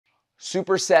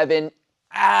Super 7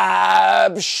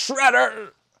 Ab Shredder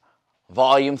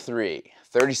Volume 3.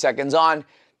 30 seconds on,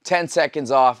 10 seconds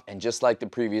off, and just like the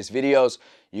previous videos,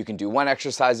 you can do one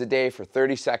exercise a day for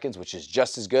 30 seconds, which is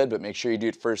just as good, but make sure you do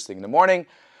it first thing in the morning.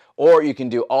 Or you can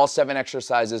do all 7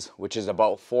 exercises, which is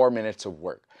about 4 minutes of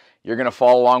work. You're gonna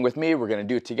follow along with me. We're gonna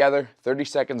do it together. 30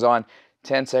 seconds on,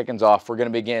 10 seconds off. We're gonna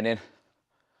begin in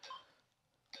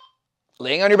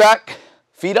laying on your back,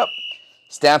 feet up,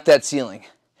 stamp that ceiling.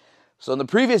 So in the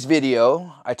previous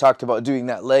video, I talked about doing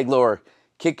that leg lower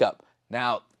kick up.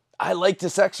 Now, I like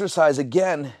this exercise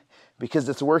again because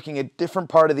it's working a different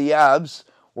part of the abs.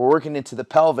 We're working into the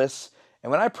pelvis.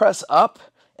 And when I press up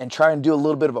and try and do a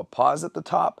little bit of a pause at the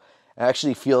top, I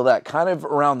actually feel that kind of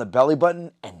around the belly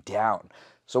button and down.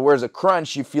 So whereas a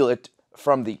crunch, you feel it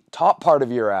from the top part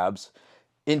of your abs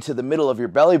into the middle of your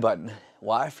belly button.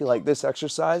 Well, I feel like this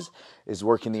exercise is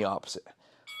working the opposite.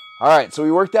 All right, so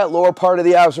we worked that lower part of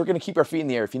the abs. We're gonna keep our feet in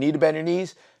the air. If you need to bend your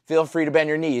knees, feel free to bend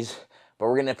your knees, but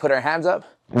we're gonna put our hands up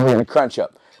and we're gonna crunch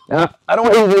up. Now, I don't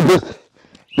want you to just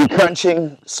be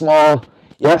crunching small.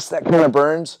 Yes, that kind of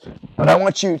burns, but I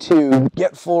want you to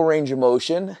get full range of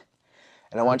motion,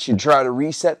 and I want you to try to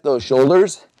reset those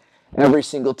shoulders every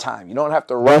single time. You don't have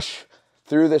to rush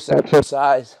through this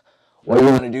exercise. What you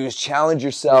wanna do is challenge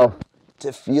yourself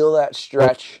to feel that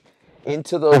stretch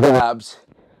into those abs,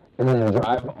 and then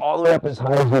drive all the way up as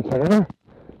high as you can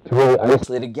to really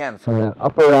isolate again from that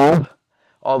upper ab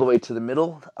all the way to the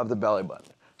middle of the belly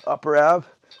button. Upper ab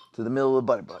to the middle of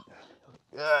the belly button.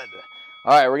 Good.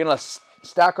 All right, we're gonna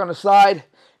stack on the side.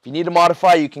 If you need to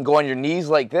modify, you can go on your knees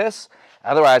like this.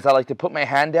 Otherwise, I like to put my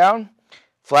hand down,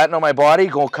 flatten on my body,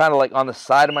 go kind of like on the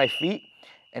side of my feet,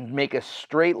 and make a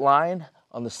straight line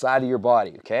on the side of your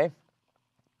body, okay?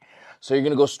 So you're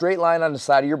gonna go straight line on the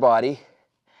side of your body,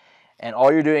 and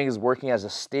all you're doing is working as a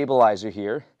stabilizer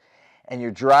here, and you're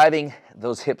driving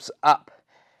those hips up.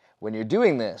 When you're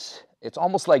doing this, it's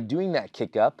almost like doing that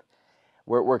kick up,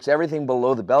 where it works everything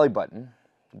below the belly button.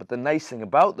 But the nice thing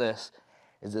about this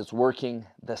is it's working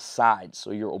the sides, so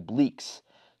your obliques.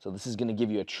 So this is gonna give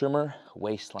you a trimmer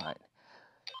waistline.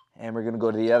 And we're gonna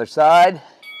go to the other side.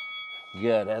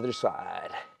 Good, other side.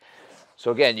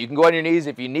 So again, you can go on your knees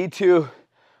if you need to,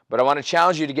 but I wanna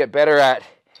challenge you to get better at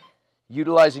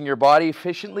utilizing your body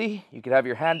efficiently. You can have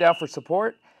your hand down for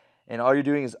support, and all you're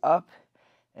doing is up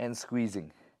and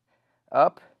squeezing.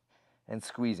 Up and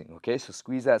squeezing, okay? So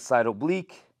squeeze that side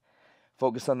oblique.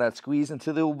 Focus on that squeeze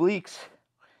into the obliques.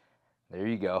 There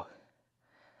you go.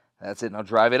 That's it. Now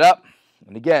drive it up.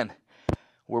 And again,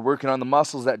 we're working on the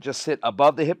muscles that just sit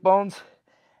above the hip bones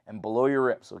and below your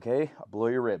ribs, okay? Below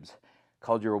your ribs,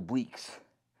 called your obliques.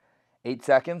 8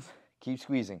 seconds. Keep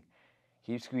squeezing.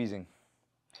 Keep squeezing.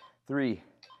 3,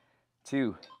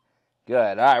 2,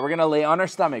 good. All right, we're gonna lay on our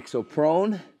stomach. So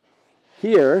prone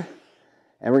here,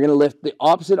 and we're gonna lift the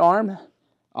opposite arm,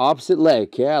 opposite leg,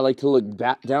 okay? I like to look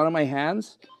back down at my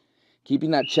hands,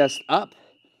 keeping that chest up,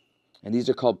 and these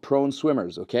are called prone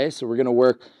swimmers, okay? So we're gonna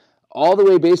work all the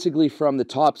way basically from the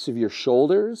tops of your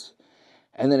shoulders,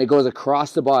 and then it goes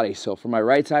across the body. So for my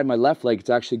right side, my left leg, it's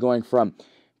actually going from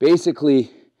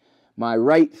basically my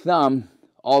right thumb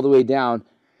all the way down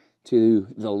to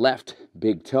the left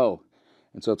big toe.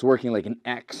 And so it's working like an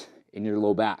X in your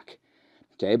low back,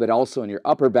 okay? But also in your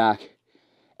upper back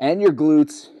and your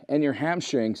glutes and your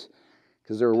hamstrings,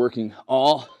 because they're working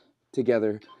all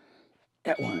together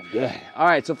at once. Good. All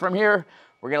right, so from here,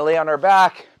 we're gonna lay on our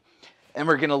back and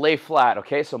we're gonna lay flat,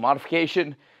 okay? So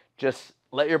modification, just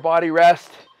let your body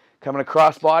rest, coming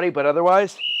across body, but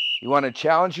otherwise, you wanna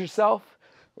challenge yourself.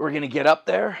 We're gonna get up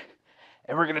there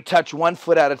and we're gonna touch one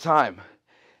foot at a time.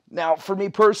 Now, for me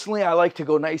personally, I like to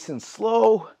go nice and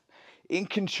slow, in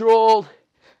control,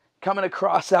 coming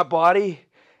across that body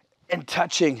and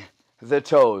touching the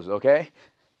toes, okay?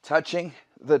 Touching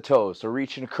the toes. So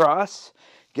reaching across,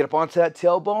 get up onto that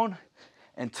tailbone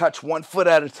and touch 1 foot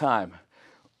at a time.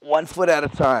 1 foot at a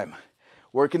time.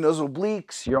 Working those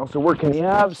obliques. You're also working the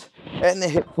abs and the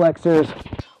hip flexors.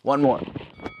 One more.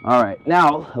 All right,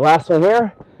 now, last one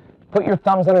here. Put your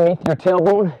thumbs underneath your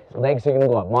tailbone. Legs are gonna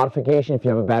go up. Modification, if you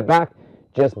have a bad back,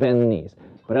 just bend the knees.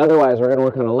 But otherwise, we're gonna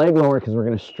work on a leg lower because we're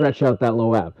gonna stretch out that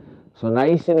low ab. So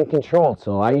nice and controlled.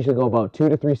 So I usually go about 2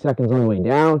 to 3 seconds on the way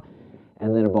down,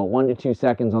 and then about 1 to 2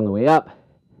 seconds on the way up.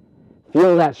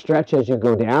 Feel that stretch as you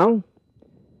go down,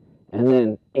 and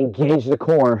then engage the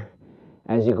core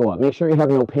as you go up. Make sure you have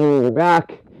no pain in your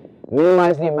back.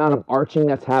 Minimize the amount of arching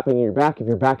that's happening in your back. If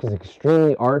your back is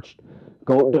extremely arched,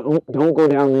 don't go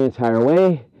down the entire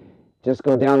way. Just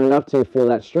go down enough to feel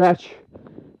that stretch.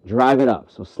 Drive it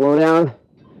up. So slow down,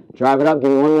 drive it up,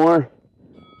 give me one more.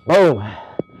 Boom.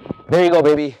 There you go,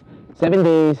 baby. 7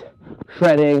 days,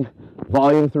 shredding,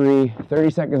 volume 3, 30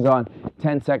 seconds on,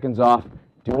 10 seconds off.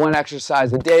 Do 1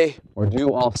 exercise a day or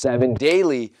do all 7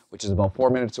 daily, which is about 4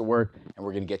 minutes of work, and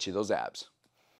we're gonna get you those abs.